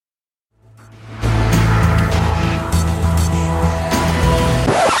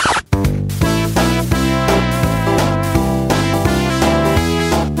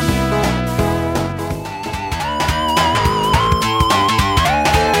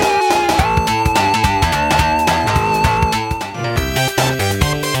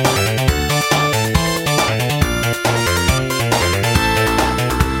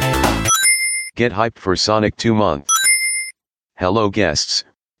Get hyped for Sonic 2 month. Hello guests,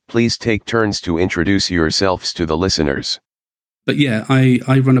 please take turns to introduce yourselves to the listeners. But yeah, I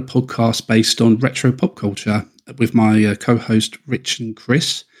run a podcast based on retro pop culture with my co-host Rich and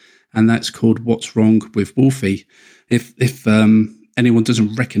Chris, and that's called What's Wrong with Wolfie. If anyone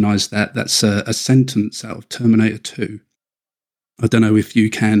doesn't recognise that, that's a sentence out of Terminator 2. I don't know if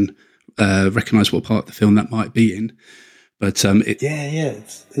you can recognise what part of the film that might be in, but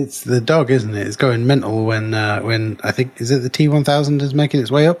it's the dog, isn't it? It's going mental when I think, is it the T-1000 is making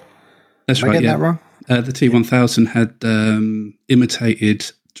its way up? That's Am I right. getting that wrong? The T-1000 had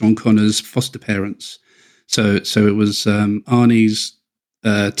imitated John Connor's foster parents, so it was Arnie's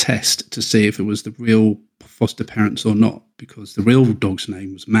test to see if it was the real foster parents or not, because the real dog's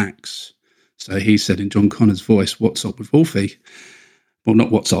name was Max. So he said in John Connor's voice, "What's up with Wolfie?" Well,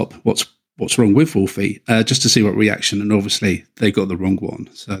 not what's up. What's wrong with Wolfie? Just to see what reaction. And obviously, they got the wrong one,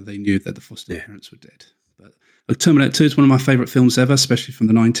 so they knew that the foster parents were dead. But Terminator 2 is one of my favourite films ever, especially from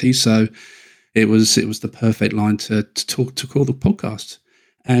the 90s. So it was the perfect line to call the podcast.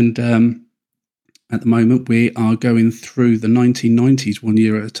 And at the moment, we are going through the 1990s 1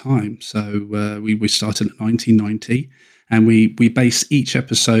 year at a time. So we started at 1990, and we base each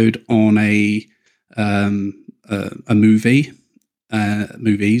episode on a movie,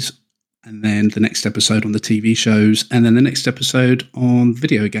 movies, and then the next episode on the TV shows, and then the next episode on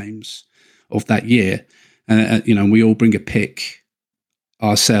video games of that year. We all bring a pick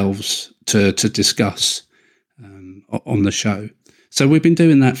ourselves to discuss on the show. So we've been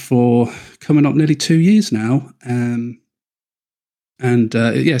doing that for coming up nearly 2 years now.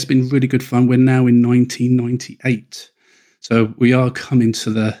 It's been really good fun. We're now in 1998. So we are coming to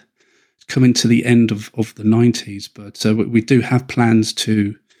the end of the 90s, but we do have plans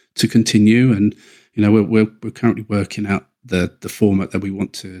to continue, and we're currently working out the format that we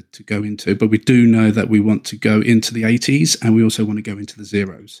want to go into, but we do know that we want to go into the 80s, and we also want to go into the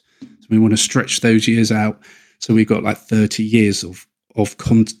zeros. So we want to stretch those years out, so we've got like 30 years of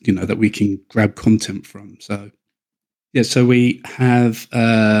that we can grab content from. So yeah, so we have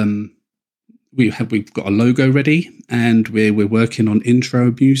we've got a logo ready, and we're working on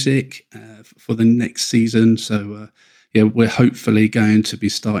intro music for the next season. So we're hopefully going to be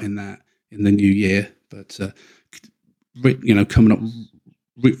starting that in the new year. But coming up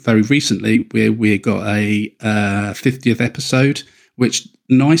very recently, we got a 50th episode, which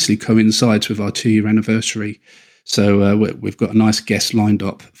nicely coincides with our 2-year anniversary. So we've got a nice guest lined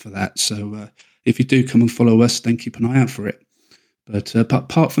up for that. So if you do come and follow us, then keep an eye out for it. But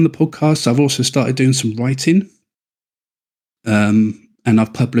apart from the podcast, I've also started doing some writing, and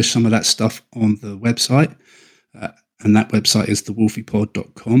I've published some of that stuff on the website, and that website is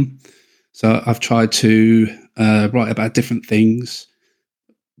thewolfiepod.com. So I've tried to write about different things,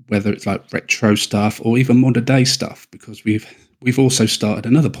 whether it's like retro stuff or even modern day stuff, because we've also started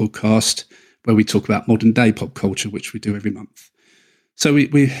another podcast where we talk about modern day pop culture, which we do every month. So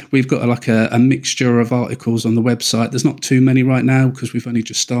we've got like a mixture of articles on the website. There's not too many right now because we've only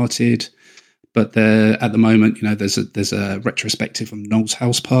just started, but at the moment, there's a retrospective on Noel's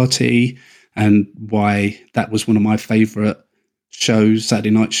House Party and why that was one of my favourite shows,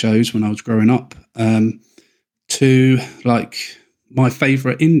 Saturday night shows when I was growing up, to like my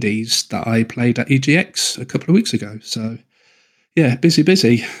favourite indies that I played at EGX a couple of weeks ago. So yeah,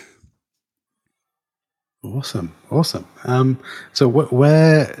 busy. Awesome. So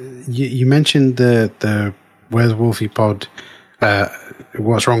where you mentioned the Where's Wolfie Pod,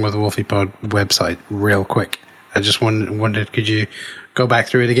 What's Wrong with the Wolfie Pod website real quick. I just wondered, could you go back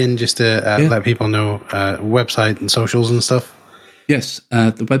through it again just to let people know website and socials and stuff? Yes,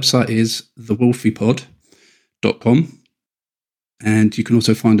 the website is thewolfiepod.com, and you can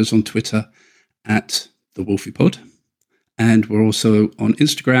also find us on Twitter at thewolfiepod, and we're also on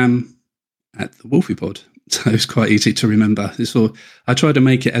Instagram at thewolfiepod. So it's quite easy to remember. I tried to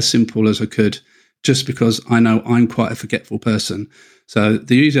make it as simple as I could, just because I know I'm quite a forgetful person. So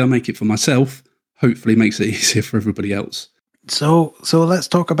the easier I make it for myself, hopefully makes it easier for everybody else. So let's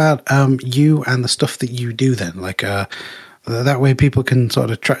talk about you and the stuff that you do then. Like that way people can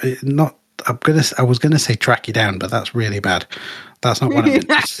sort of I was gonna say track you down, but that's really bad. That's not what I meant.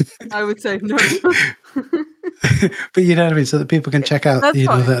 I would say no. But you know what I mean, so that people can check out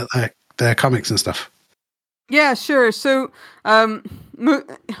the comics and stuff. Yeah, sure. So online,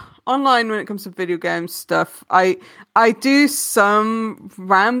 when it comes to video games stuff, I do some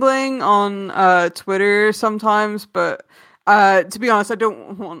rambling on Twitter sometimes, but to be honest, I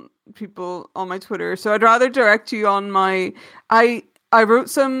don't want people on my Twitter, so I'd rather direct you on my I wrote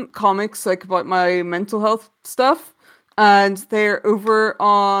some comics like about my mental health stuff and they're over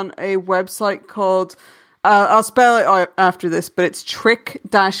on a website called, I'll spell it out after this, but it's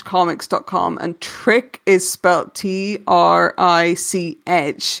trick-comics.com, and Trick is spelled TRICH,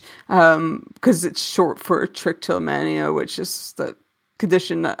 because it's short for trichotillomania, which is the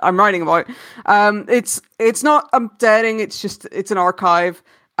condition that I'm writing about. It's not updating, it's an archive,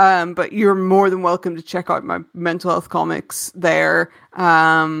 but you're more than welcome to check out my mental health comics there.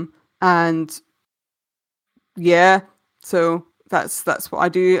 And yeah, so that's what I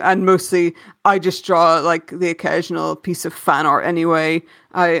do, and mostly I just draw like the occasional piece of fan art anyway.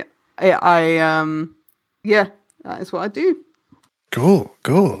 Yeah, that is what I do. Cool.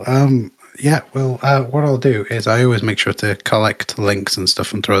 Yeah, well, what I'll do is I always make sure to collect links and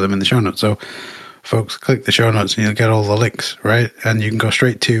stuff and throw them in the show notes. So folks, click the show notes and you'll get all the links, right? And you can go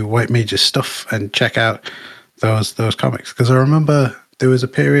straight to White Mage's stuff and check out those comics. Because I remember there was a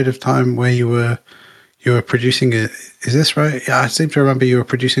period of time where you were producing a, is this right? Yeah, I seem to remember you were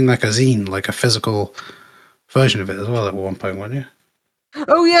producing like a zine, like a physical version of it as well at one point, weren't you?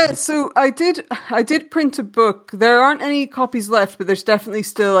 Oh yeah, so I did print a book. There aren't any copies left, but there's definitely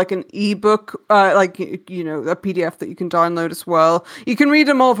still like an ebook, like a PDF that you can download as well. You can read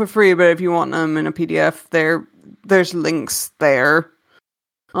them all for free, but if you want them in a PDF, there's links there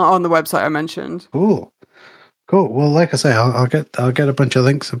on the website I mentioned. Cool. Well, like I say, I'll get a bunch of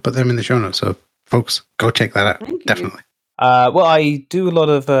links and put them in the show notes. So folks, go check that out. Definitely. Well, I do a lot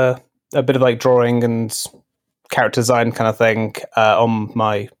of a bit of like drawing and character design kind of thing on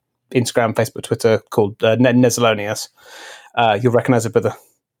my Instagram, Facebook, Twitter, called Nesalonius. You'll recognize it with a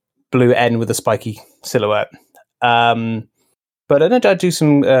blue N with a spiky silhouette. But I do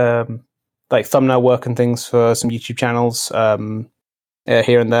some like thumbnail work and things for some YouTube channels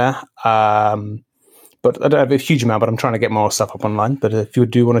here and there. But I don't have a huge amount, but I'm trying to get more stuff up online. But if you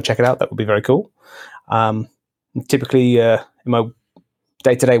do want to check it out, that would be very cool. Typically, in my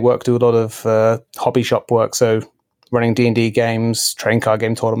day-to-day work, do a lot of hobby shop work, so running D&D games, trading card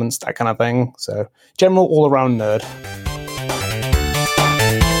game tournaments, that kind of thing. So general all-around nerd.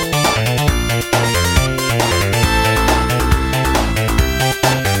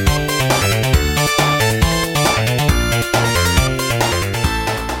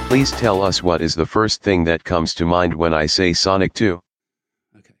 Please tell us what is the first thing that comes to mind when I say Sonic 2?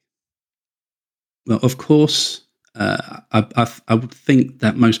 Okay. Well, of course, I would think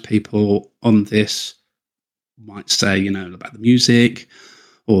that most people on this might say, about the music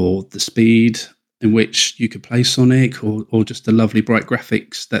or the speed in which you could play Sonic, or just the lovely bright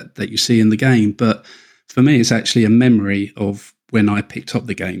graphics that you see in the game. But for me, it's actually a memory of when I picked up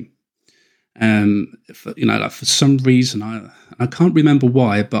the game. For some reason, I can't remember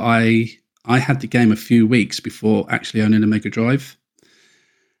why, but I had the game a few weeks before actually owning a Mega Drive.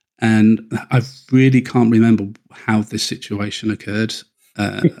 And I really can't remember how this situation occurred.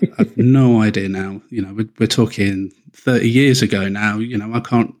 I've no idea now. We're talking 30 years ago now. I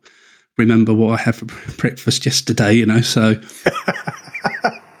can't remember what I had for breakfast yesterday,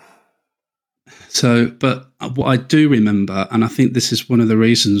 So, but what I do remember, and I think this is one of the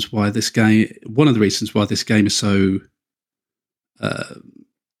reasons why this game is so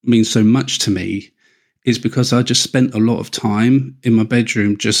means so much to me, is because I just spent a lot of time in my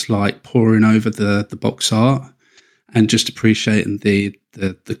bedroom, just like poring over the box art and just appreciating the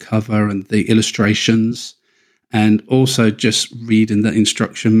cover and the illustrations, and also just reading the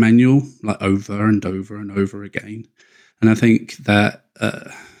instruction manual like over and over and over again. And I think that.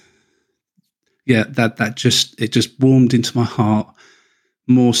 That just warmed into my heart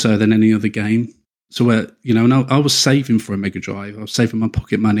more so than any other game. So and I was saving for a Mega Drive. I was saving my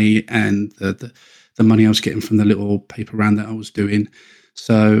pocket money and the money I was getting from the little paper round that I was doing.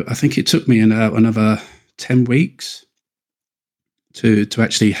 So I think it took me another 10 weeks to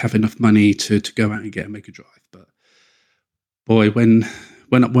actually have enough money to go out and get a Mega Drive. But boy, when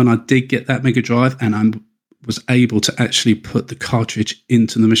I did get that Mega Drive and I was able to actually put the cartridge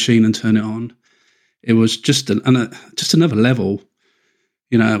into the machine and turn it on, it was just another level,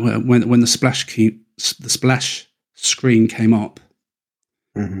 when the splash screen came up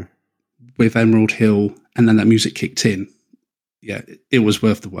with Emerald Hill, and then that music kicked in. Yeah, it was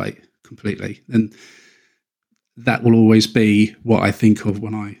worth the wait completely, and that will always be what I think of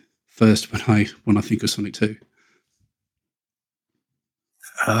when I think of Sonic 2.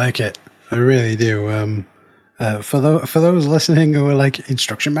 I like it. I really do. For those listening who are like,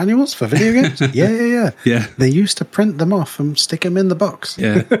 instruction manuals for video games? Yeah. They used to print them off and stick them in the box.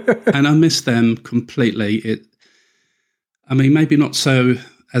 Yeah, and I miss them completely. Maybe not so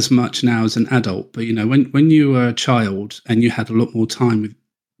as much now as an adult, but when you were a child and you had a lot more time,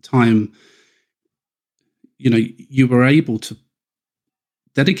 you were able to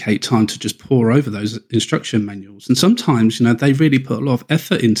dedicate time to just pore over those instruction manuals. And sometimes, they really put a lot of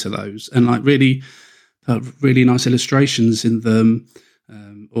effort into those and like really nice illustrations in them,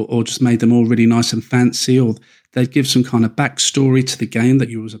 or just made them all really nice and fancy, or they'd give some kind of backstory to the game that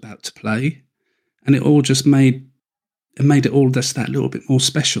you was about to play. And it all just made it all just that little bit more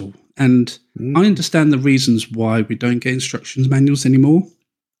special. And I understand the reasons why we don't get instructions manuals anymore.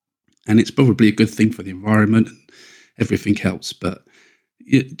 And it's probably a good thing for the environment and everything else. But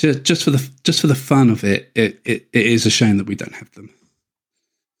just for the fun of it, it is a shame that we don't have them.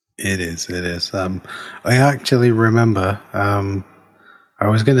 It is. I actually remember. I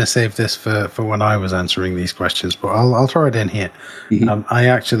was going to save this for when I was answering these questions, but I'll throw it in here. Mm-hmm. I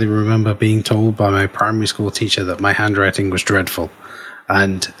actually remember being told by my primary school teacher that my handwriting was dreadful,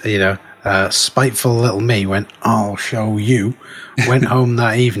 and spiteful little me went, "I'll show you." Went home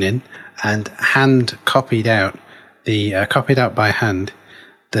that evening and hand copied out by hand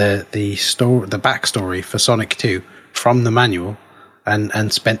the backstory for Sonic 2 from the manual.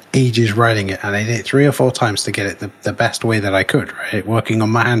 And spent ages writing it, and I did it 3 or 4 times to get it the best way that I could, right? Working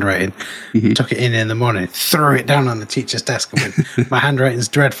on my handwriting. Mm-hmm. Took it in the morning, threw it down on the teacher's desk and went, "My handwriting's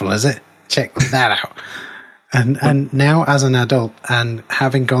dreadful, is it? Check that out." And now as an adult and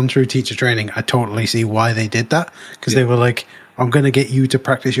having gone through teacher training, I totally see why they did that, because they were like, "I'm going to get you to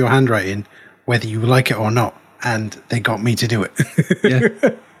practice your handwriting whether you like it or not," and they got me to do it. Yeah.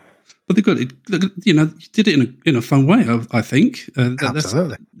 But they got it. You did it in a fun way. I think.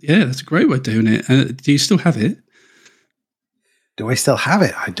 Absolutely. That's a great way of doing it. Do you still have it? Do I still have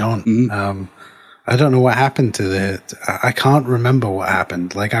it? I don't. Mm-hmm. I don't know what happened to I can't remember what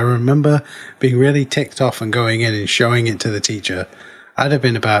happened. Like, I remember being really ticked off and going in and showing it to the teacher. I'd have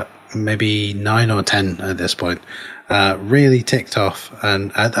been about maybe 9 or 10 at this point. Really ticked off,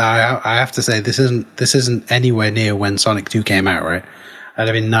 and I have to say this isn't anywhere near when Sonic 2 came out, right? I'd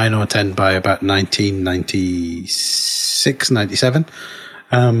have been 9 or 10 by about 1996, 97.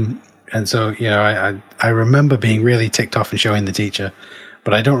 And so, I remember being really ticked off and showing the teacher,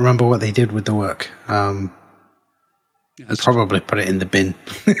 but I don't remember what they did with the work. Probably put it in the bin.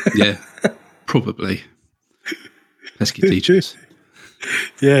 Yeah, probably. Pesky teachers.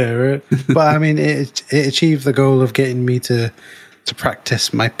 Yeah, right. But I mean, it achieved the goal of getting me to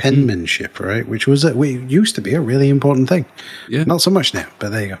practice my penmanship, right? Which used to be a really important thing. Yeah, not so much now, but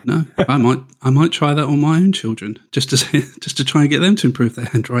there you go. No, I might try that on my own children just to try and get them to improve their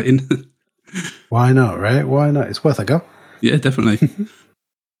handwriting. Why not, right? Why not? It's worth a go. Yeah, definitely.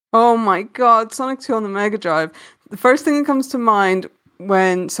 Oh my God, Sonic 2 on the Mega Drive. The first thing that comes to mind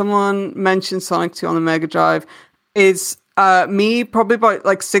when someone mentions Sonic 2 on the Mega Drive is me, probably about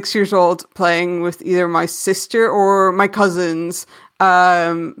like 6 years old, playing with either my sister or my cousins,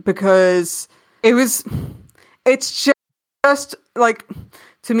 because it's just like,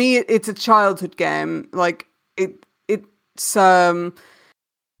 to me, it's a childhood game. Like it's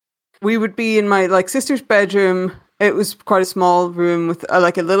we would be in my like sister's bedroom. It was quite a small room with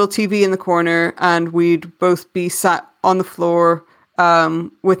like a little TV in the corner, and we'd both be sat on the floor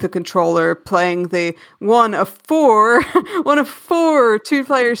with a controller playing the one of four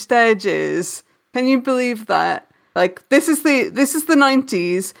 2-player stages. Can you believe that? Like, this is the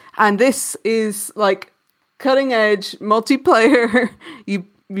 90s, and this is like cutting edge multiplayer. You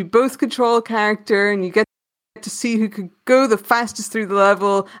both control a character, and you get to see who could go the fastest through the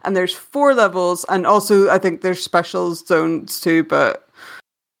level. And there's 4 levels, and also I think there's special zones too, but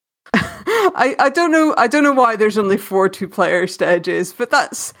I don't know why there's only 4 2-player stages, but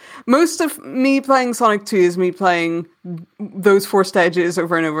that's most of me playing Sonic 2 is me playing those 4 stages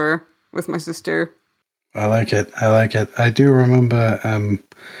over and over with my sister. I like it. I do remember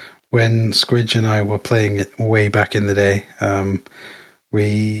when Squidge and I were playing it way back in the day.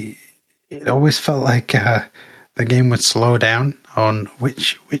 It always felt like the game would slow down on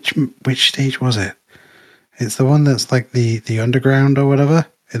which stage was it? It's the one that's like the underground or whatever.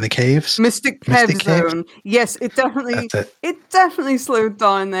 In the caves? Mystic Cave Zone. Yes, it definitely slowed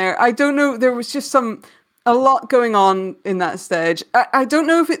down there. I don't know, there was just a lot going on in that stage. I don't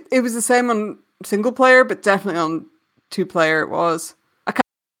know if it was the same on single player, but definitely on 2-player it was. I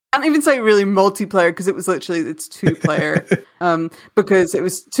can't even say really multiplayer, because it was literally, it's 2-player. Because it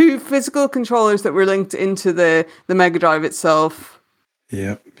was 2 physical controllers that were linked into the Mega Drive itself.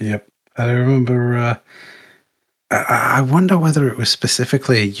 Yep. I remember... I wonder whether it was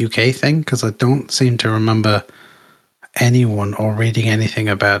specifically a UK thing, because I don't seem to remember anyone or reading anything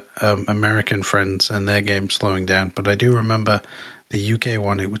about American friends and their games slowing down. But I do remember the UK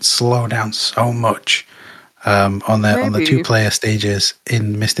one, it would slow down so much. on the Maybe. 2-player stages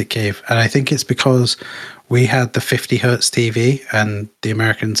in Mystic Cave, and I think it's because we had the 50 hertz TV and the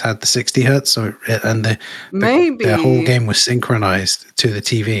Americans had the 60 hertz, the whole game was synchronized to the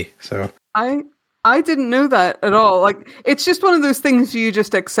TV. So I didn't know that at all. Like, it's just one of those things you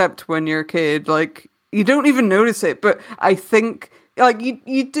just accept when you're a kid. Like, you don't even notice it, but I think, like,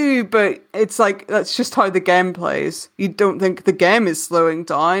 you do, but it's like, that's just how the game plays. You don't think the game is slowing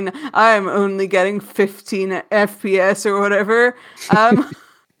down. I am only getting 15 FPS or whatever.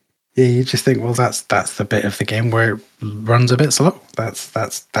 Yeah, you just think, well, that's the bit of the game where it runs a bit slow. That's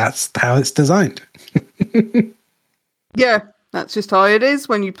how it's designed. Yeah, that's just how it is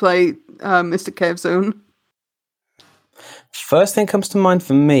when you play Mystic Cave Zone. First thing comes to mind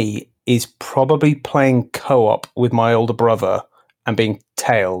for me is probably playing co-op with my older brother and being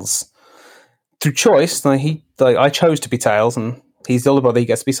Tails. Through choice, I chose to be Tails, and he's the older brother, he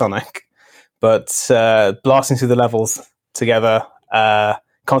gets to be Sonic. But blasting through the levels together,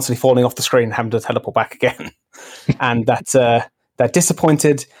 constantly falling off the screen and having to teleport back again. And that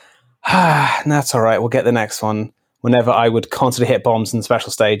disappointed, that's all right, we'll get the next one. Whenever I would constantly hit bombs in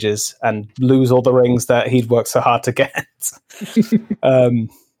special stages and lose all the rings that he'd worked so hard to get.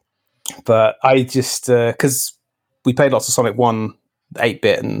 But I just, because we played lots of Sonic 1,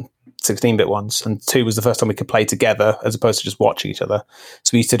 8-bit and 16-bit ones, and 2 was the first time we could play together as opposed to just watching each other. So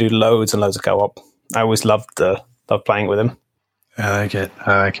we used to do loads and loads of co-op. I always loved playing with him. I like it.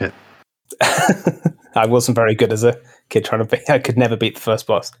 I wasn't very good as a kid I could never beat the first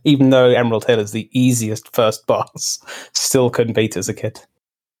boss. Even though Emerald Hill is the easiest first boss, still couldn't beat it as a kid.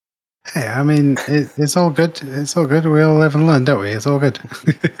 Hey, I mean, it's all good. It's all good. We all live and learn, don't we? It's all good.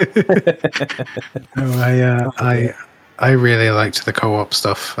 No, I really liked the co-op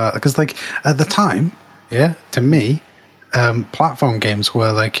stuff because, like, at the time, to me, platform games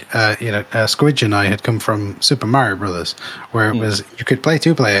were like, Squidge and I had come from Super Mario Brothers, where it was you could play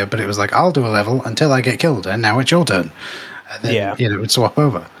 2-player, but it was like, I'll do a level until I get killed, and now it's your turn. And then, it would swap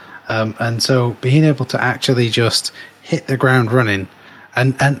over. And so being able to actually just hit the ground running,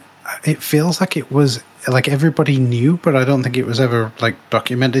 and it feels like it was like everybody knew, but I don't think it was ever like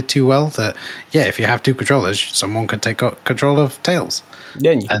documented too well that, if you have 2 controllers, someone could take control of Tails.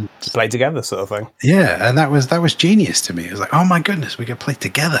 Yeah, and you can play together, sort of thing. Yeah, and that was genius to me. It was like, oh my goodness, we could play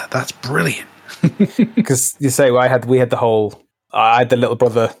together. That's brilliant. Because you say, well, we had I had the little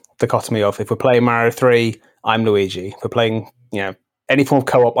brother dichotomy of, if we're playing Mario 3, I'm Luigi. If we're playing, any form of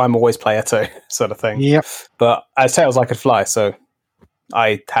co-op, I'm always player 2, sort of thing. Yep. But as Tails, I could fly, so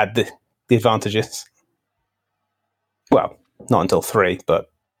I had the advantages. Well, not until 3,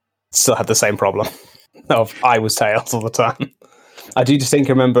 but still had the same problem of I was Tails all the time. I do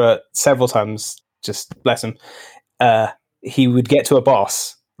distinctly remember several times, just bless him, he would get to a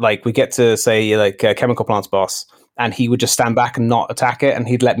boss, like we get to, say, like a chemical plants boss, and he would just stand back and not attack it, and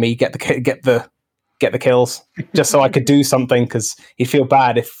he'd let me get the kills, just so I could do something, because he'd feel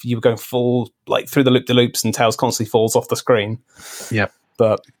bad if you were going full, like, through the loop-de-loops and Tails constantly falls off the screen. Yep.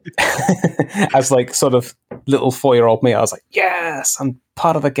 But as, like, sort of little 4-year-old me, I was like, yes, I'm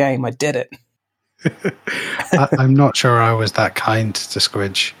part of the game, I did it. I'm not sure I was that kind to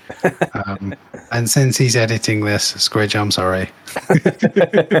Squidge. And since he's editing this, Squidge, I'm sorry.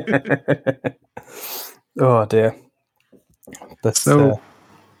 Oh, dear. But, sorry.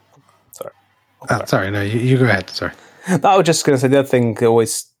 sorry. Sorry, no, you go ahead. Sorry. I was just going to say, the other thing that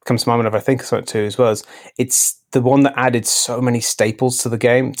always comes to mind whenever I think of Sonic 2 as well is it's the one that added so many staples to the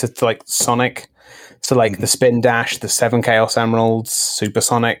game, to like Sonic. So, like, the Spin Dash, the 7 Chaos Emeralds, Super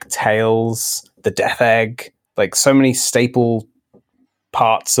Sonic, Tails, the Death Egg, like, so many staple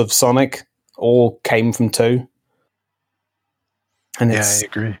parts of Sonic all came from 2. And it's, I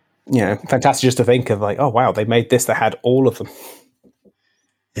agree. Fantastic just to think of, like, oh, wow, they made this that had all of them.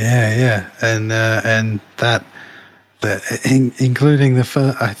 Yeah. And that, including the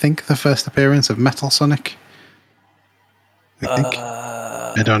first appearance of Metal Sonic. I think.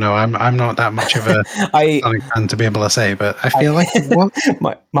 I don't know. I'm not that much of a Sonic fan to be able to say, but I feel like it was.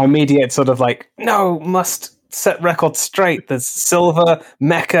 My immediate sort of like, no, must set records straight. There's Silver,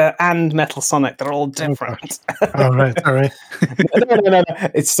 Mecha, and Metal Sonic. They're all different. All right. No.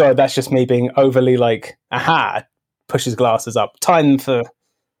 It's that's just me being overly like, aha, pushes glasses up. Time to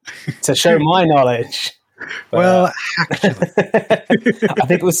show my knowledge. But, well, actually, I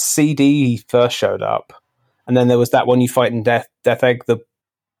think it was CD first showed up, and then there was that one you fight in Death Egg, the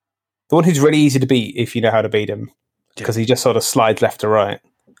one who's really easy to beat if you know how to beat him, because he just sort of slides left to right.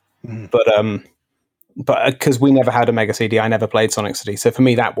 But because we never had a Mega CD, I never played Sonic CD, so for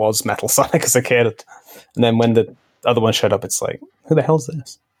me that was Metal Sonic as a kid. And then when the other one showed up, it's like, who the hell's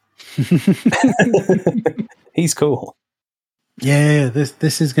this? He's cool. Yeah,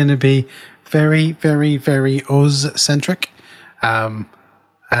 this is going to be very, very, very Oz-centric. And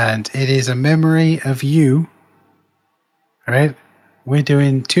it is a memory of you. All right? We're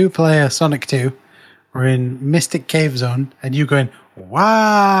doing 2-player Sonic 2. We're in Mystic Cave Zone, and you going,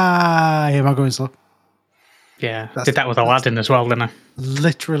 why am I going slow? Yeah, did that with Aladdin as well, didn't I?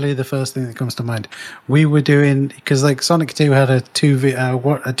 Literally the first thing that comes to mind. We were doing, because like Sonic 2 had a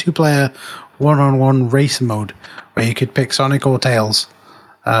 2-player one-on-one race mode where you could pick Sonic or Tails,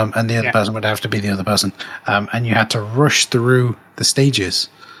 and the other person would have to be the other person, and you had to rush through the stages.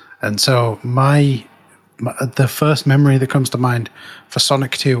 And so the first memory that comes to mind for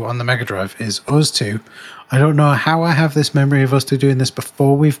Sonic 2 on the Mega Drive is us two. I don't know how I have this memory of us two doing this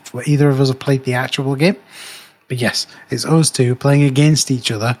before either of us have played the actual game. But yes, it's us two playing against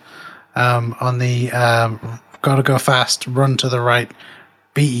each other on the gotta go fast, run to the right,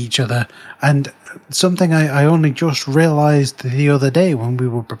 beat each other. And something I only just realized the other day when we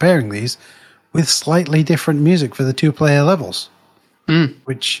were preparing these, with slightly different music for the 2-player levels,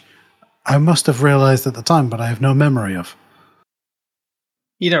 which I must have realized at the time, but I have no memory of.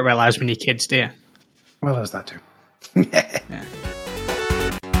 You don't realise when you're kids, do you? Well, there's that too. Yeah.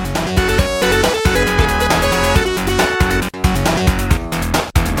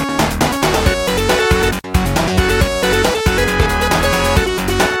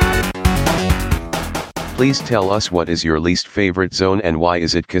 Please tell us what is your least favorite zone and why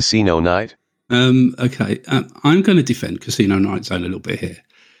is it Casino Night? Okay, I'm going to defend Casino Night Zone a little bit here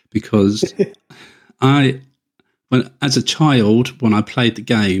because as a child, when I played the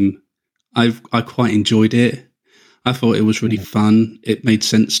game, I quite enjoyed it. I thought it was really fun. It made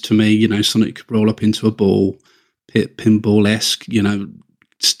sense to me. You know, Sonic could roll up into a ball, pinball-esque,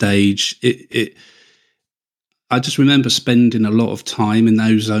 stage. I just remember spending a lot of time in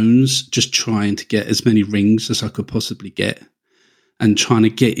those zones, just trying to get as many rings as I could possibly get, and trying to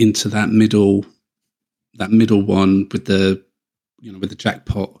get into that middle one with the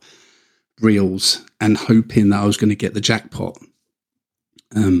jackpot reels, and hoping that I was going to get the jackpot.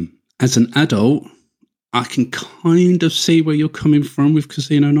 As an adult, I can kind of see where you're coming from with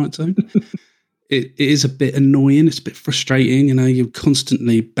Casino Night Zone. It is a bit annoying. It's a bit frustrating. You're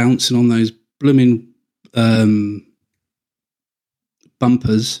constantly bouncing on those blooming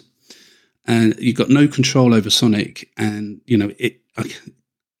bumpers, and you've got no control over Sonic. And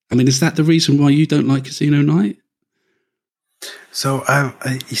is that the reason why you don't like Casino Night? So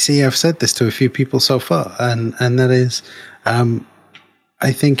you see, I've said this to a few people so far, and that is,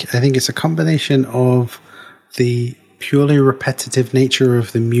 I think it's a combination of the purely repetitive nature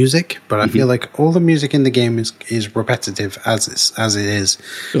of the music, but I feel like all the music in the game is repetitive as it is,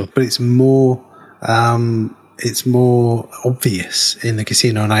 sure. But it's more obvious in the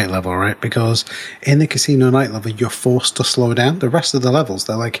Casino Night level, right? Because in the Casino Night level, you're forced to slow down. The rest of the levels,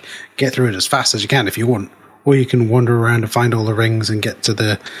 they're like, get through it as fast as you can if you want, or you can wander around and find all the rings and get to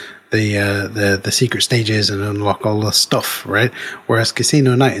the secret stages and unlock all the stuff, right? Whereas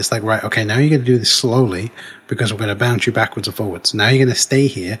Casino Night is like, right, okay, now you're going to do this slowly because we're going to bounce you backwards and forwards. Now you're going to stay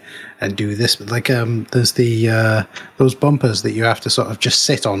here and do this. Like, there's those bumpers that you have to sort of just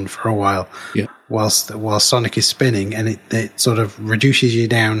sit on for a while, whilst Sonic is spinning, and it sort of reduces you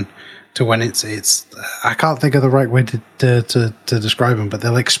down to when it's I can't think of the right way to describe them, but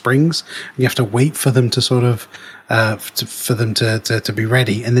they're like springs. You have to wait for them to sort of for them to be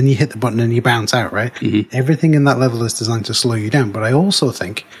ready, and then you hit the button and you bounce out, right? Mm-hmm. Everything in that level is designed to slow you down. But I also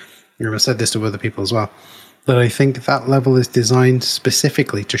think, I've said this to other people as well, that I think that level is designed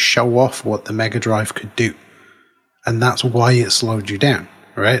specifically to show off what the Mega Drive could do, and that's why it slowed you down,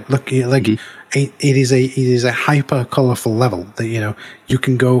 right? Look, like it is a hyper colorful level that you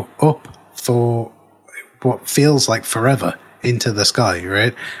can go up for what feels like forever into the sky,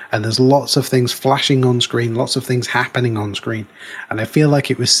 right? And there's lots of things flashing on screen, lots of things happening on screen, and I feel like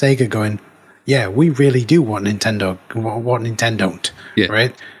it was Sega going, yeah, we really do what Nintendo don't,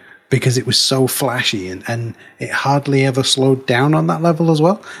 right? Because it was so flashy, and it hardly ever slowed down on that level as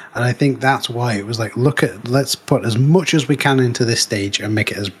well. And I think that's why it was like, let's put as much as we can into this stage and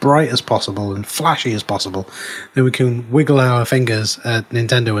make it as bright as possible and flashy as possible. Then we can wiggle our fingers at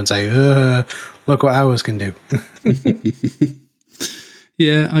Nintendo and say, look what ours can do.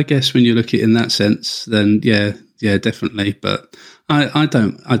 Yeah, I guess when you look at it in that sense, then yeah, definitely. But I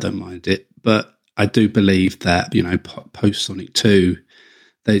don't mind it. But I do believe that, post Sonic 2,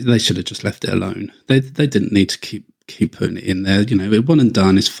 They should have just left it alone. They didn't need to keep putting it in there. One and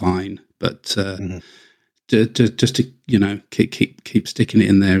done is fine, but just to keep sticking it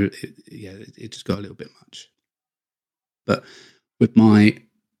in there, it just got a little bit much. But with my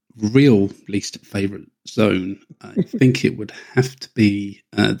real least favorite zone, I think it would have to be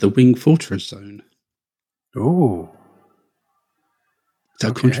the Wing Fortress zone. Ooh. Is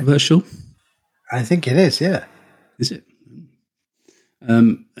that controversial? I think it is, yeah. Is it?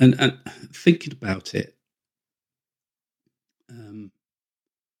 And thinking about it,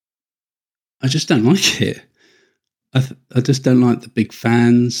 I just don't like it. I just don't like the big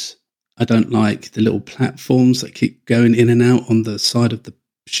fans. I don't like the little platforms that keep going in and out on the side of the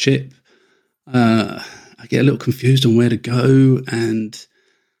ship. I get a little confused on where to go, and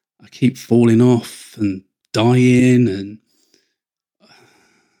I keep falling off and dying, and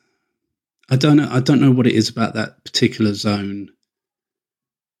I don't know what it is about that particular zone.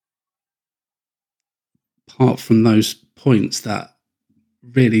 Apart from those points that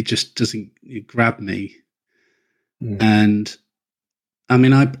really just doesn't grab me. And I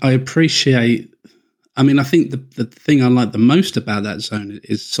mean, I appreciate. I mean, I think the thing I like the most about that zone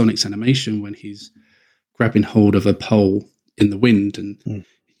is Sonic's animation when he's grabbing hold of a pole in the wind, and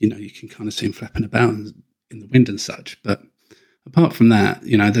you can kind of see him flapping about in the wind and such. But apart from that,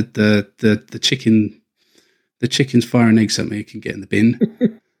 the chicken's firing eggs at me can get in the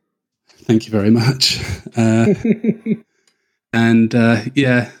bin. Thank you very much.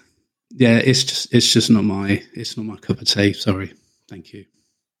 It's just not my cup of tea. Sorry. Thank you.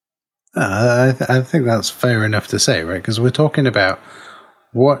 I think that's fair enough to say, right? Because we're talking about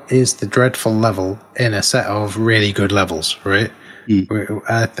what is the dreadful level in a set of really good levels, right?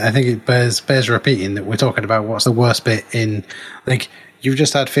 I think it bears repeating that we're talking about what's the worst bit in, like, you've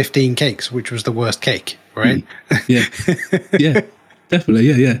just had 15 cakes, which was the worst cake, right? Yeah,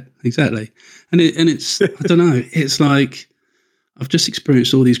 definitely, yeah, exactly. And it's I don't know, it's like I've just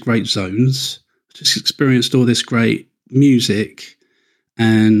experienced all these great zones, just experienced all this great music,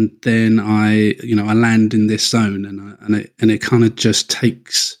 and then I land in this zone, and it kind of just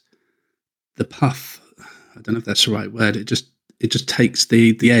takes the puff. I don't know if that's the right word. It just takes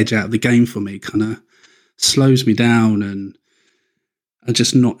the edge out of the game for me. Kind of slows me down, and I'm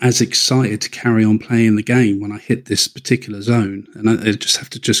just not as excited to carry on playing the game when I hit this particular zone, and I just have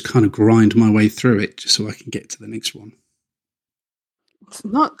to just kind of grind my way through it just so I can get to the next one.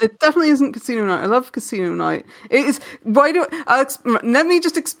 It definitely isn't Casino Night. I love Casino Night. It is. Let me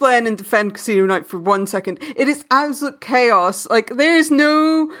just explain and defend Casino Night for 1 second. It is absolute chaos. Like, there is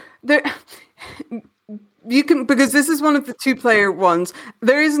no there. You can, because this is one of the 2-player ones.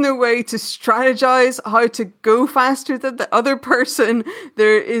 There is no way to strategize how to go faster than the other person.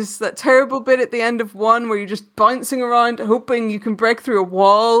 There is that terrible bit at the end of one where you're just bouncing around, hoping you can break through a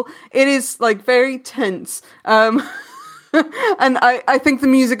wall. It is like very tense. And I think the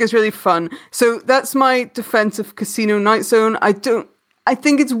music is really fun. So that's my defense of Casino Night Zone. I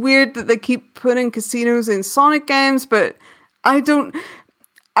think it's weird that they keep putting casinos in Sonic games, but I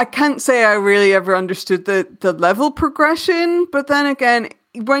can't say I really ever understood the level progression. But then again,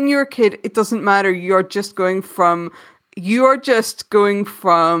 when you're a kid, it doesn't matter. You're just going from the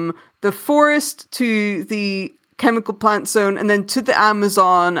forest to the chemical plant zone and then to the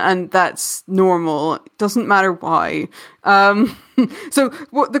Amazon, and that's normal. It doesn't matter why. So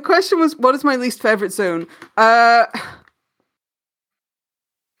the question was, what is my least favorite zone? I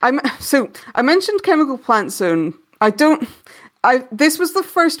mentioned chemical plant zone. This was the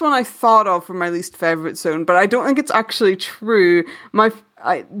first one I thought of for my least favorite zone, but I don't think it's actually true.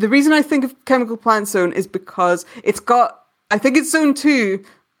 The reason I think of chemical plant zone is because I think it's zone 2,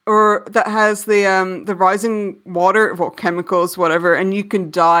 or that has the rising water, chemicals, whatever, and you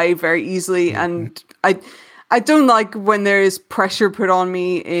can die very easily. And I don't like when there is pressure put on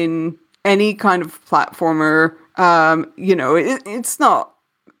me in any kind of platformer. It's not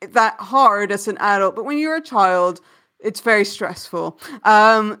that hard as an adult, but when you're a child, it's very stressful.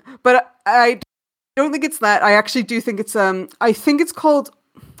 But I don't think it's that. I actually do think it's I think it's called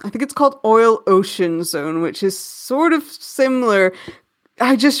Oil Ocean Zone, which is sort of similar.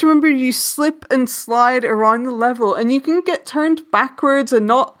 I just remember you slip and slide around the level, and you can get turned backwards and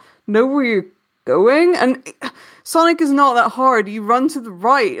not know where you're going. And Sonic is not that hard. You run to the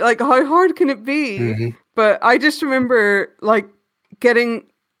right. Like, how hard can it be? Mm-hmm. But I just remember like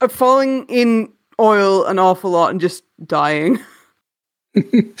falling in oil an awful lot and just dying. Oh,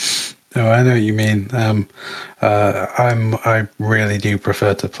 I know what you mean. I really do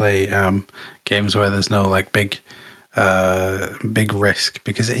prefer to play games where there's no like big risk,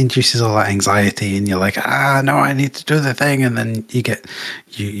 because it induces all that anxiety, and you're like, no, I need to do the thing, and then you get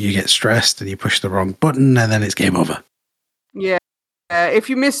stressed and you push the wrong button, and then it's game over. Yeah. If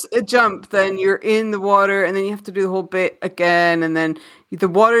you miss a jump, then you're in the water, and then you have to do the whole bit again, and then the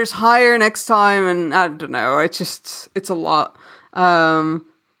water's higher next time, and I don't know. It's a lot.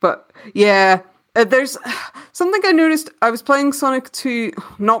 But yeah, there's something I noticed. I was playing Sonic 2,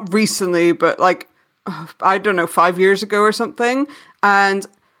 not recently, but like, I don't know, 5 years ago or something. And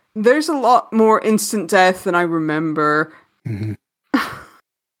there's a lot more instant death than I remember. Mm-hmm.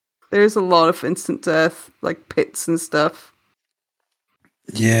 There's a lot of instant death, like pits and stuff.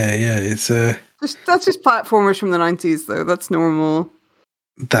 Yeah, it's that's just platformers from the 90s, though. That's normal.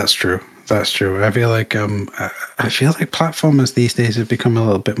 That's true. I feel like platformers these days have become a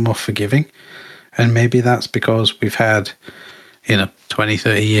little bit more forgiving, and maybe that's because we've had 20,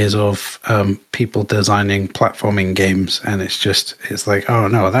 30 years of people designing platforming games, and it's like, oh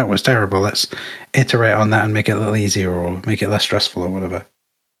no, that was terrible. Let's iterate on that and make it a little easier or make it less stressful or whatever.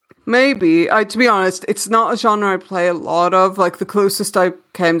 Maybe. To be honest, it's not a genre I play a lot of. Like, the closest I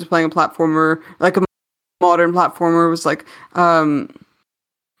came to playing a platformer, like a modern platformer, was like,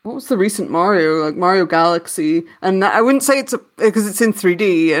 what was the recent Mario? Like Mario Galaxy. And I wouldn't say because it's in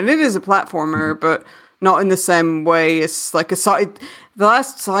 3D, and it is a platformer, but not in the same way as like the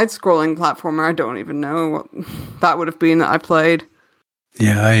last side-scrolling platformer. I don't even know what that would have been that I played.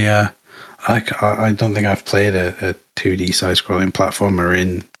 Yeah, I don't think I've played a 2D side-scrolling platformer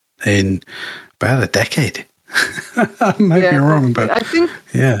in about a decade. I might be wrong, but I think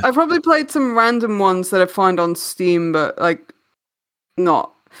I probably played some random ones that I found on Steam, but like,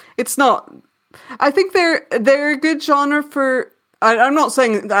 it's not. I think they're a good genre for. I'm not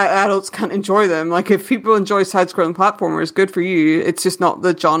saying that adults can't enjoy them. Like, if people enjoy side-scrolling platformers, good for you. It's just not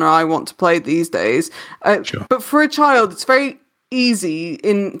the genre I want to play these days. Sure. But for a child, it's very easy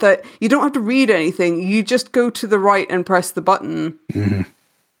in that you don't have to read anything. You just go to the right and press the button. Mm-hmm.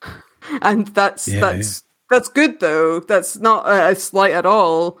 And that's good, though. That's not a slight at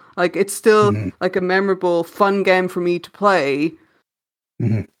all. Like, it's still like a memorable, fun game for me to play.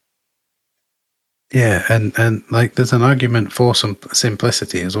 Mm-hmm. Yeah, and like, there's an argument for some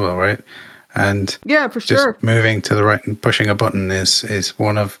simplicity as well, right? And yeah, for sure, just moving to the right and pushing a button is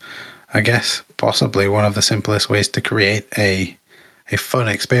one of, I guess, possibly one of the simplest ways to create a fun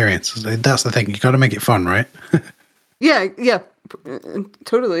experience. That's the thing. You got to make it fun, right? Yeah,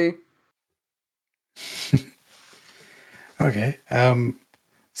 totally. Okay.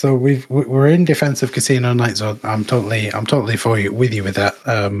 So we're in defense of Casino Night Zone. I'm totally with you with that.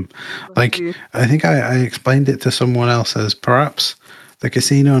 I think I explained it to someone else as perhaps the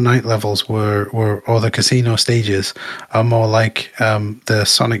Casino Night levels or the casino stages are more like the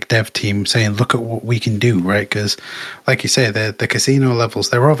Sonic dev team saying, look at what we can do, right? Because, like you say, the casino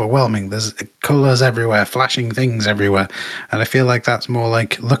levels, they're overwhelming. There's colors everywhere, flashing things everywhere. And I feel like that's more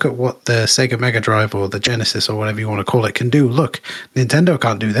like, look at what the Sega Mega Drive or the Genesis or whatever you want to call it can do. Look, Nintendo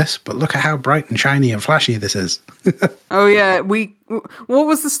can't do this, but look at how bright and shiny and flashy this is. Oh, yeah. What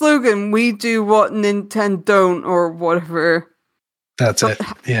was the slogan? We do what Nintendo don't, or whatever. That's it.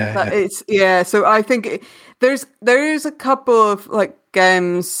 Yeah. So I think there's a couple of like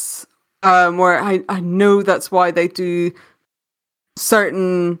games where I know that's why they do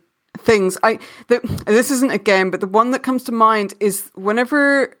certain things. This isn't a game, but the one that comes to mind is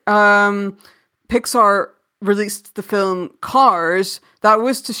whenever Pixar released the film Cars, that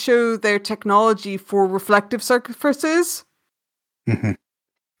was to show their technology for reflective surfaces. Mm-hmm.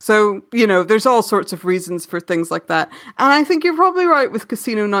 So, there's all sorts of reasons for things like that. And I think you're probably right with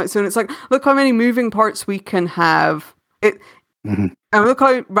Casino Night Zone. It's like, look how many moving parts we can have. And look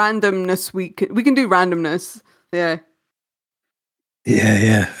how randomness we can do randomness. Yeah.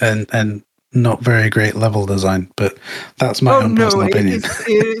 Yeah. And not very great level design, but that's my own personal opinion.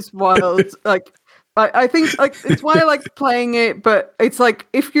 It is wild. Like, I think like it's why I like playing it, but it's like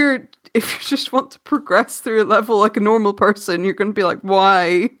if you just want to progress through a level like a normal person, you're going to be like,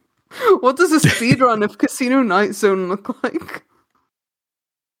 why? What does a speedrun of Casino Night Zone look like?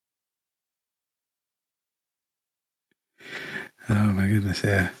 Oh my goodness,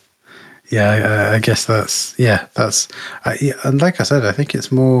 yeah. Yeah, I guess and like I said, I think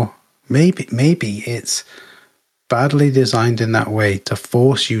it's more, maybe it's badly designed in that way to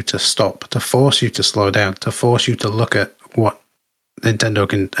force you to stop, to force you to slow down, to force you to look at what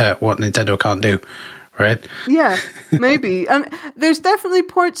Nintendo can't do, right? Yeah, maybe. And there's definitely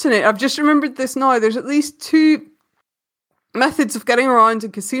ports in it. I've just remembered this now. There's at least 2 methods of getting around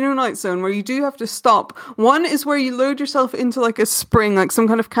in Casino Night Zone where you do have to stop. One is where you load yourself into like a spring, like some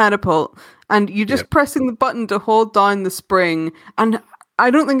kind of catapult, and you're just pressing the button to hold down the spring. And I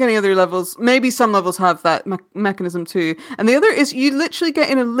don't think any other levels, maybe some levels have that mechanism too. And the other is you literally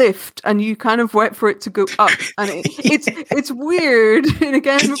get in a lift and you kind of wait for it to go up. And it's weird in a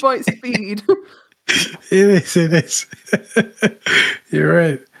game about speed. It is. You're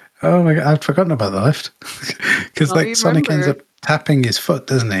right. Oh my god, I'd forgotten about the lift. Because like Sonic tapping his foot,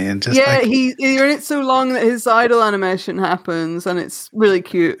 doesn't he? And just yeah, like, you're in it so long that his idle animation happens, and it's really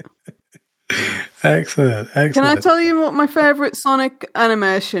cute. excellent. Can I tell you what my favorite Sonic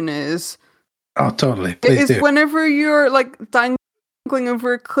animation is? Oh, totally. Please do. It's whenever you're like dangling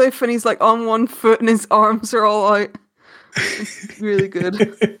over a cliff and he's like on one foot and his arms are all out. It's really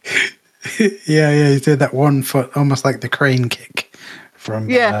good. yeah, he did that 1 foot, almost like the crane kick from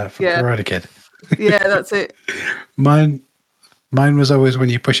Karate Kid. Yeah, that's it. Mine was always when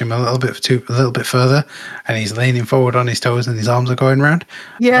you push him a little bit further, and he's leaning forward on his toes and his arms are going round.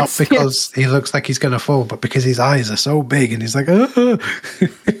 Yes, not because he looks like he's going to fall, but because his eyes are so big and he's like, oh.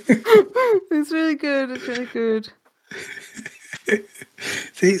 It's really good. It's really good.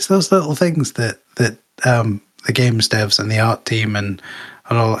 See, it's those little things that the games devs and the art team and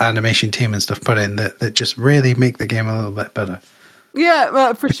all animation team and stuff put in that just really make the game a little bit better. Yeah,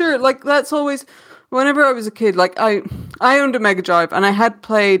 well, for sure. Like that's always. Whenever I was a kid, like I owned a Mega Drive and I had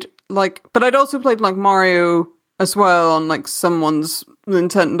played but I'd also played like Mario as well on like someone's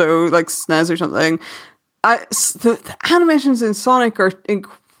Nintendo, like SNES or something. The animations in Sonic are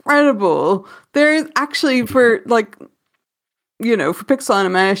incredible. They're actually for like, for pixel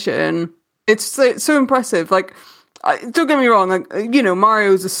animation, it's so impressive. Like, don't get me wrong, like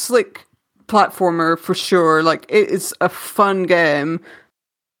Mario's a slick platformer for sure. Like it's a fun game.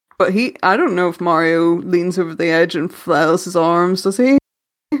 But I don't know if Mario leans over the edge and flails his arms, does he?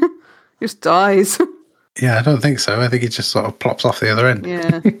 He just dies. Yeah, I don't think so. I think he just sort of plops off the other end.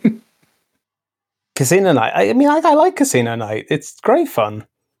 Yeah. Casino Night. I mean, I like Casino Night. It's great fun.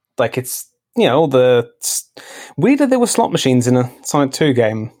 Like, it's, weirdly there were slot machines in a Sonic 2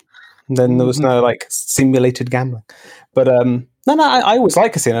 game. And then there was no, like, simulated gambling. But, I always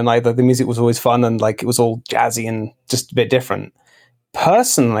liked Casino Night. The music was always fun and, like, it was all jazzy and just a bit different.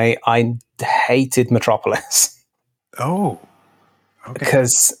 Personally, I hated Metropolis. Oh, okay.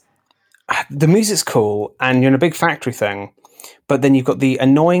 Because the music's cool and you're in a big factory thing, but then you've got the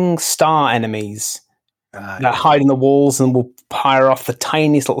annoying star enemies that hide in the walls and will fire off the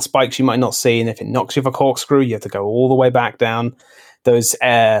tiniest little spikes you might not see, and if it knocks you off a corkscrew, you have to go all the way back down. Those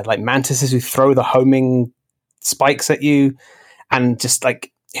like mantises who throw the homing spikes at you, and just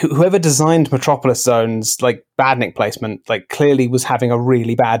like whoever designed Metropolis zones, like badnik placement, like clearly was having a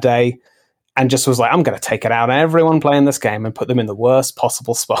really bad day and just was like, I'm going to take it out on everyone playing this game and put them in the worst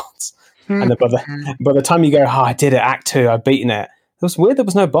possible spots. And then by the time you go, I did it, Act 2, I've beaten it. It was weird there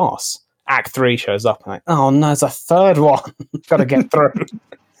was no boss. Act 3 shows up and like, oh no, there's a third one. Got to get through.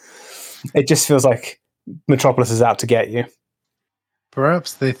 It just feels like Metropolis is out to get you.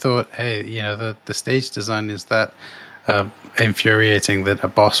 Perhaps they thought, hey, the stage design is that infuriating that a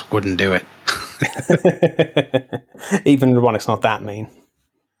boss wouldn't do it. Even Robonic's not that mean.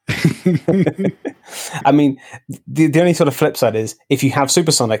 I mean, the only sort of flip side is if you have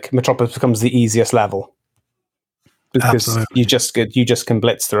Supersonic, Metropolis becomes the easiest level because Absolutely. you just can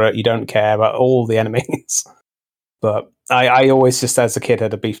blitz through it. You don't care about all the enemies. But I always just as a kid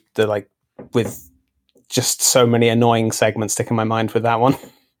had a beef with just so many annoying segments stick in my mind with that one.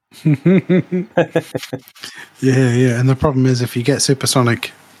 Yeah, and the problem is if you get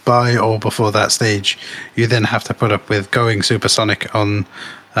Supersonic by or before that stage, you then have to put up with going Supersonic on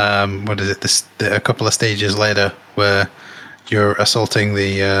a couple of stages later where you're assaulting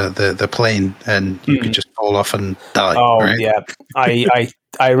the plane and you could just fall off and die. Oh, right? yeah.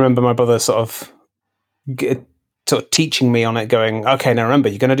 I remember my brother sort of teaching me on it, going, okay, now remember,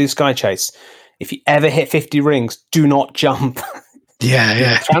 you're going to do Sky Chase. If you ever hit 50 rings, do not jump.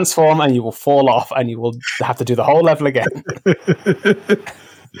 Yeah. Transform and you will fall off and you will have to do the whole level again.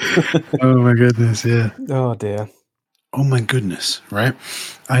 Oh my goodness, yeah. Oh dear. Oh my goodness, right?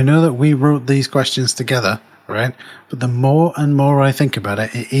 I know that we wrote these questions together, right? But the more and more I think about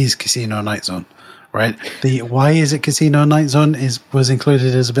it, it is Casino Night Zone, right? The why is it Casino Night Zone was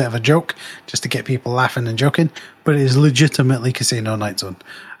included as a bit of a joke, just to get people laughing and joking, but it is legitimately Casino Night Zone.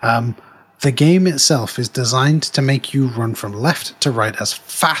 The game itself is designed to make you run from left to right as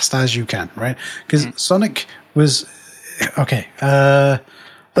fast as you can, right? Because Sonic was... Okay,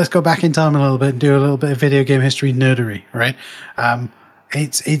 let's go back in time a little bit and do a little bit of video game history nerdery, right?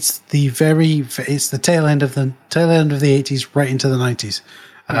 It's the tail end of the 80s right into the 90s.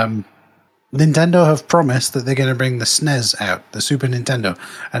 Nintendo have promised that they're going to bring the SNES out, the Super Nintendo,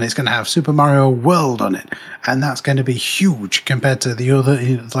 and it's going to have Super Mario World on it, and that's going to be huge compared to the other,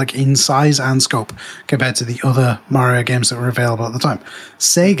 like in size and scope, compared to the other Mario games that were available at the time.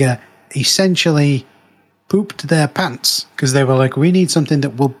 Sega essentially pooped their pants because they were like, we need something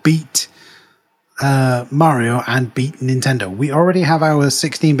that will beat Mario and beat Nintendo. We already have our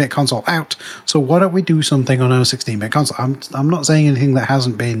 16-bit console out, so why don't we do something on our 16-bit console? I'm not saying anything that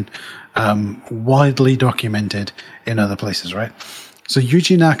hasn't been widely documented in other places, right? So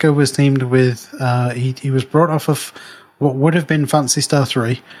Yuji Naka was teamed with, he was brought off of what would have been Phantasy Star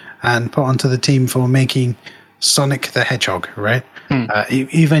 3 and put onto the team for making Sonic the Hedgehog, right?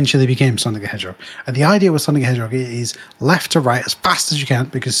 It eventually became Sonic the Hedgehog. And the idea with Sonic the Hedgehog is left to right as fast as you can,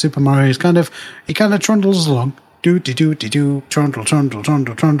 because Super Mario is kind of trundles along. Do-de-do-de-do, trundle, trundle,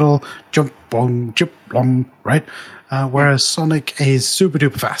 trundle, trundle, jump, bong, jump, long, right? Whereas Sonic is super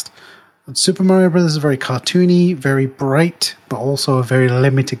duper fast. And Super Mario Brothers is very cartoony, very bright, but also a very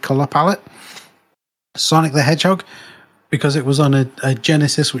limited color palette. Sonic the Hedgehog, because it was on a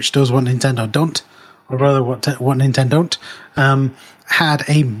Genesis, which does what Nintendo don't, or rather what Nintendo don't, had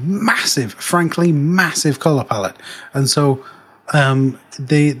a massive, frankly, massive color palette. And so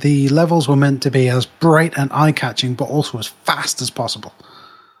the levels were meant to be as bright and eye-catching, but also as fast as possible.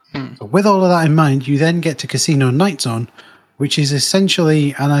 So with all of that in mind, you then get to Casino Night Zone, which is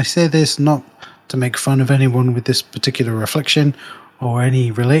essentially, and I say this not to make fun of anyone with this particular affliction or any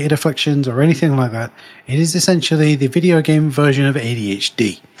related afflictions or anything like that, it is essentially the video game version of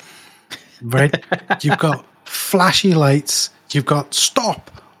ADHD. Right? You've got flashy lights, you've got stop,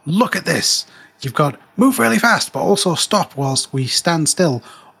 look at this. You've got move really fast, but also stop whilst we stand still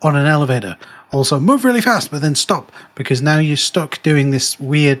on an elevator. Also move really fast, but then stop, because now you're stuck doing this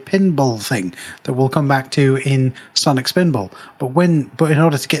weird pinball thing that we'll come back to in Sonic Spinball. But in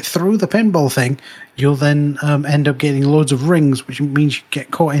order to get through the pinball thing, you'll then end up getting loads of rings, which means you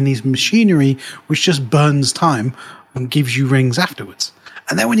get caught in these machinery, which just burns time and gives you rings afterwards.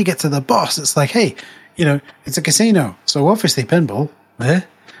 And then when you get to the boss, it's like, hey, it's a casino, so obviously pinball,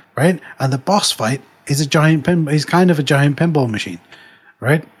 right? And the boss fight is kind of a giant pinball machine,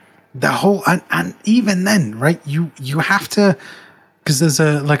 right? The whole and even then, right? You have to, because there's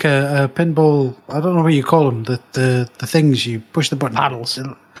a pinball. I don't know what you call them. The things you push the button. Paddles.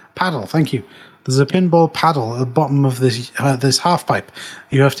 Paddle. Thank you. There's a pinball paddle at the bottom of this half pipe.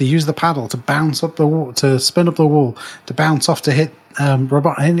 You have to use the paddle to bounce up the wall, to spin up the wall, to bounce off to hit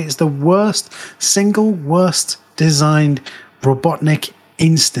Robot. And it's the single worst designed Robotnik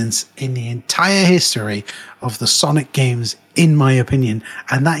instance in the entire history of the Sonic games, in my opinion.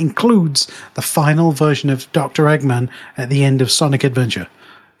 And that includes the final version of Dr. Eggman at the end of Sonic Adventure.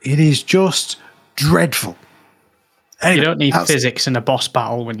 It is just dreadful. Anyway, you don't need physics in a boss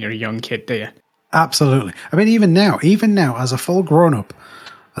battle when you're a young kid, do you? Absolutely. I mean, even now, as a full grown-up,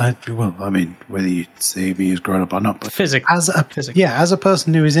 whether you say me as grown up or not, but physics. As a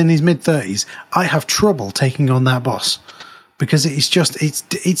person who is in his mid-30s, I have trouble taking on that boss. Because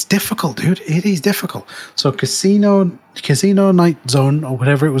it's difficult, dude. It is difficult. So Casino Night Zone, or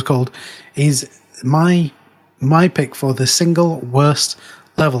whatever it was called, is my pick for the single worst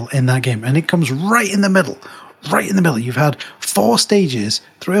level in that game. And it comes right in the middle. Right in the middle. You've had 3 or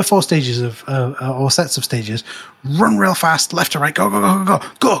 4 stages of, or sets of stages. Run real fast, left to right, go.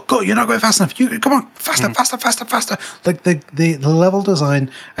 You're not going fast enough. Come on, faster. Like the level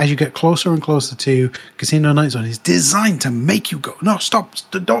design as you get closer and closer to Casino Night Zone is designed to make you go. No, stop!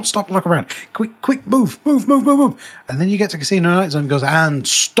 Don't stop. Look around. Quick, move. And then you get to Casino Night Zone, and goes and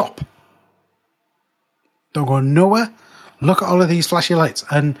stop. Don't go nowhere. Look at all of these flashy lights.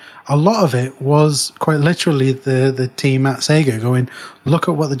 And a lot of it was quite literally the team at Sega going, look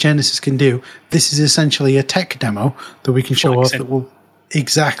at what the Genesis can do. This is essentially a tech demo that we can show off that will...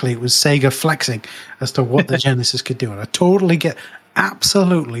 Exactly. It was Sega flexing as to what the Genesis could do. And I totally get...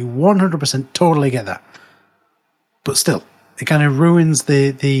 Absolutely, 100% totally get that. But still, it kind of ruins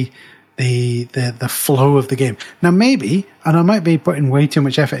the flow of the game. Now maybe, and I might be putting way too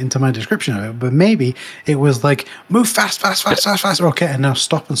much effort into my description of it, but maybe it was like, move fast. Okay, and now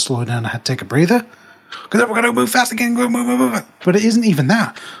stop and slow down. I had to take a breather. Because then we're going to move fast again. Move. But it isn't even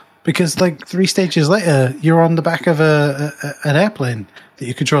that. Because like 3 stages later, you're on the back of an airplane that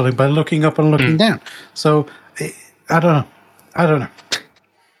you're controlling by looking up and looking down. So, I don't know.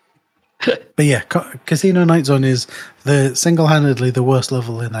 But yeah, Casino Night Zone is single-handedly the worst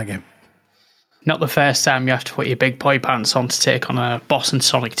level in that game. Not the first time you have to put your big boy pants on to take on a boss in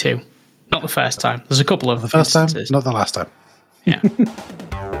Sonic 2. Not the first time. There's a couple of the first instances. Time, not the last time. Yeah.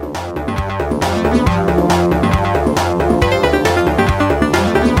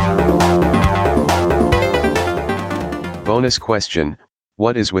 Bonus question: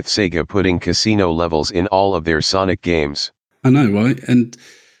 what is with Sega putting casino levels in all of their Sonic games? I know, right? And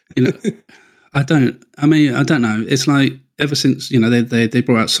I don't know. It's like ever since they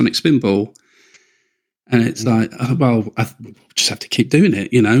brought out Sonic Spinball. And it's like, I just have to keep doing it.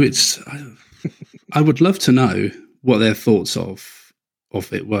 It's I would love to know what their thoughts of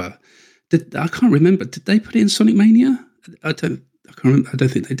it were. I can't remember. Did they put it in Sonic Mania? I can't remember. I don't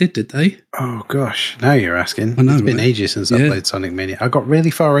think they did they? Oh gosh, now you're asking. I know, it's been right? ages since I played Sonic Mania. I got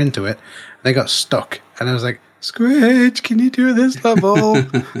really far into it, and I got stuck, and I was like, Squidge, can you do this level?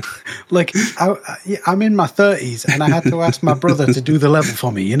 Like, I'm in my 30s, and I had to ask my brother to do the level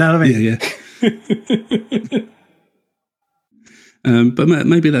for me. You know what I mean? Yeah. But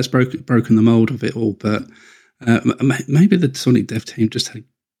maybe that's broken the mold of it all. But maybe the Sonic dev team just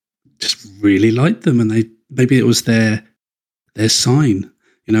really liked them, and maybe it was their sign.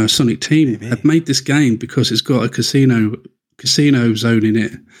 You know, a Sonic team have made this game because it's got a casino zone in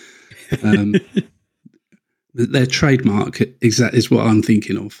it. Their trademark is what I'm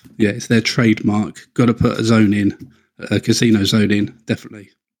thinking of. Yeah, it's their trademark. Got to put a casino zone in, definitely.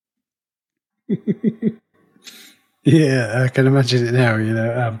 Yeah, I can imagine it now. You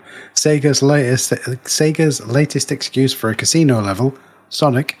know, Sega's latest excuse for a casino level,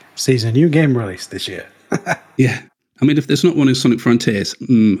 Sonic, sees a new game release this year. Yeah, I mean, if there's not one in Sonic Frontiers,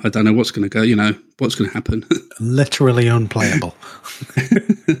 I don't know what's going to go. You know, what's going to happen? Literally unplayable.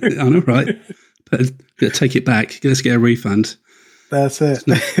 I know, right? But take it back. Let's get a refund. That's it.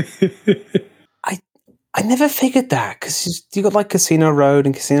 I never figured that, because you got like Casino Road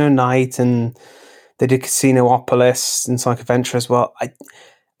and Casino Night, and they did Casinopolis and Sonic Adventure as well.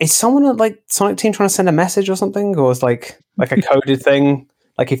 Is someone at like Sonic Team trying to send a message or something, or is like a coded thing?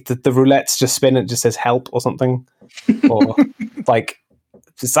 Like if the roulettes just spin, it just says help or something, or like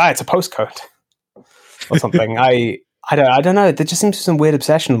it's a postcode or something. I don't know. There just seems to be some weird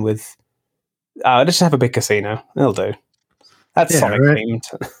obsession with. Let's just have a big casino. It'll do. That's Sonic themed.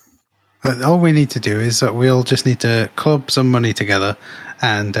 But all we need to do is that we'll just need to club some money together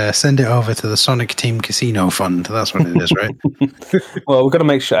and send it over to the Sonic Team Casino Fund. That's what it is, right? Well, we've got to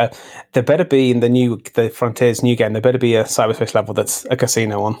make sure there better be in the Frontiers new game. There better be a cyberspace level that's a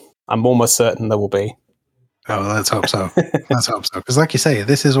casino one. I'm almost certain there will be. Oh, let's hope so. Let's hope so. Because, like you say,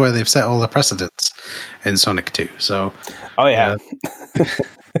 this is where they've set all the precedents in Sonic 2. So, oh yeah,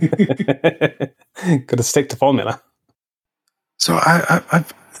 got to stick to formula. So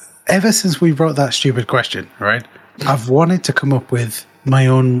I've ever since we wrote that stupid question, right? I've wanted to come up with my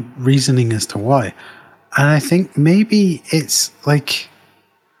own reasoning as to why. And I think maybe it's like,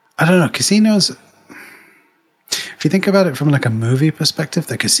 I don't know, casinos, if you think about it from like a movie perspective,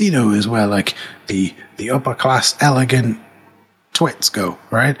 the casino is where like the upper class, elegant twits go,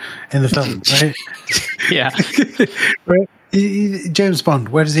 right? In the film, right? Yeah. Right? James Bond,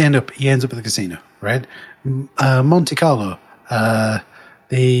 where does he end up? He ends up at the casino, right? Monte Carlo,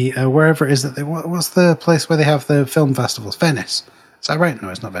 wherever it is that what's the place where they have the film festivals? Venice. Is that right? No,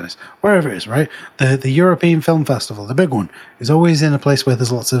 it's not Venice. Wherever it is, right? The European Film Festival, the big one, is always in a place where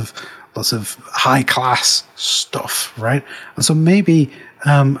there's lots of high class stuff, right? And so maybe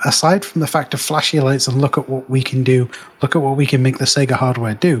aside from the fact of flashy lights and look at what we can do, look at what we can make the Sega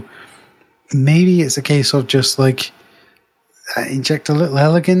hardware do, maybe it's a case of just like inject a little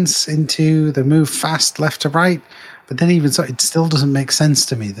elegance into the move fast left to right. But then even so, it still doesn't make sense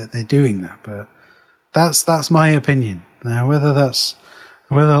to me that they're doing that. But that's my opinion. Now, whether it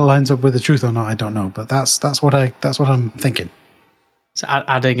lines up with the truth or not, I don't know. But that's what I'm thinking. So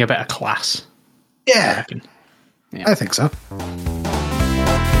adding a bit of class. Yeah, I think so.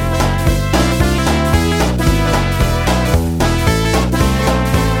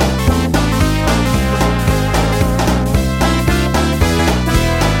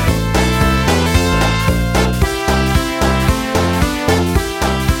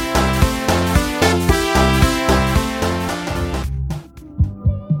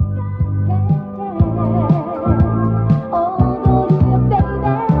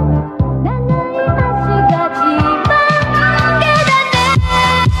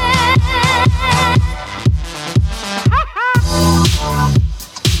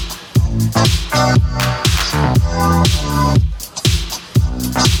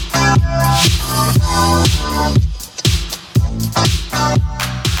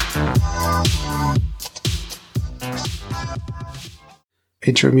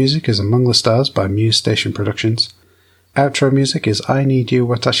 Intro music is Among the Stars by Muse Station Productions. Outro music is I Need You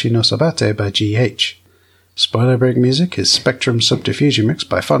Watashi no Sabate by GH. Spoiler break music is Spectrum Subdiffusion Mix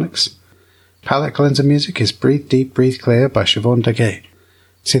by Phonics. Palette cleanser music is Breathe Deep, Breathe Clear by Siobhan Degay.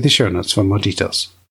 See the show notes for more details.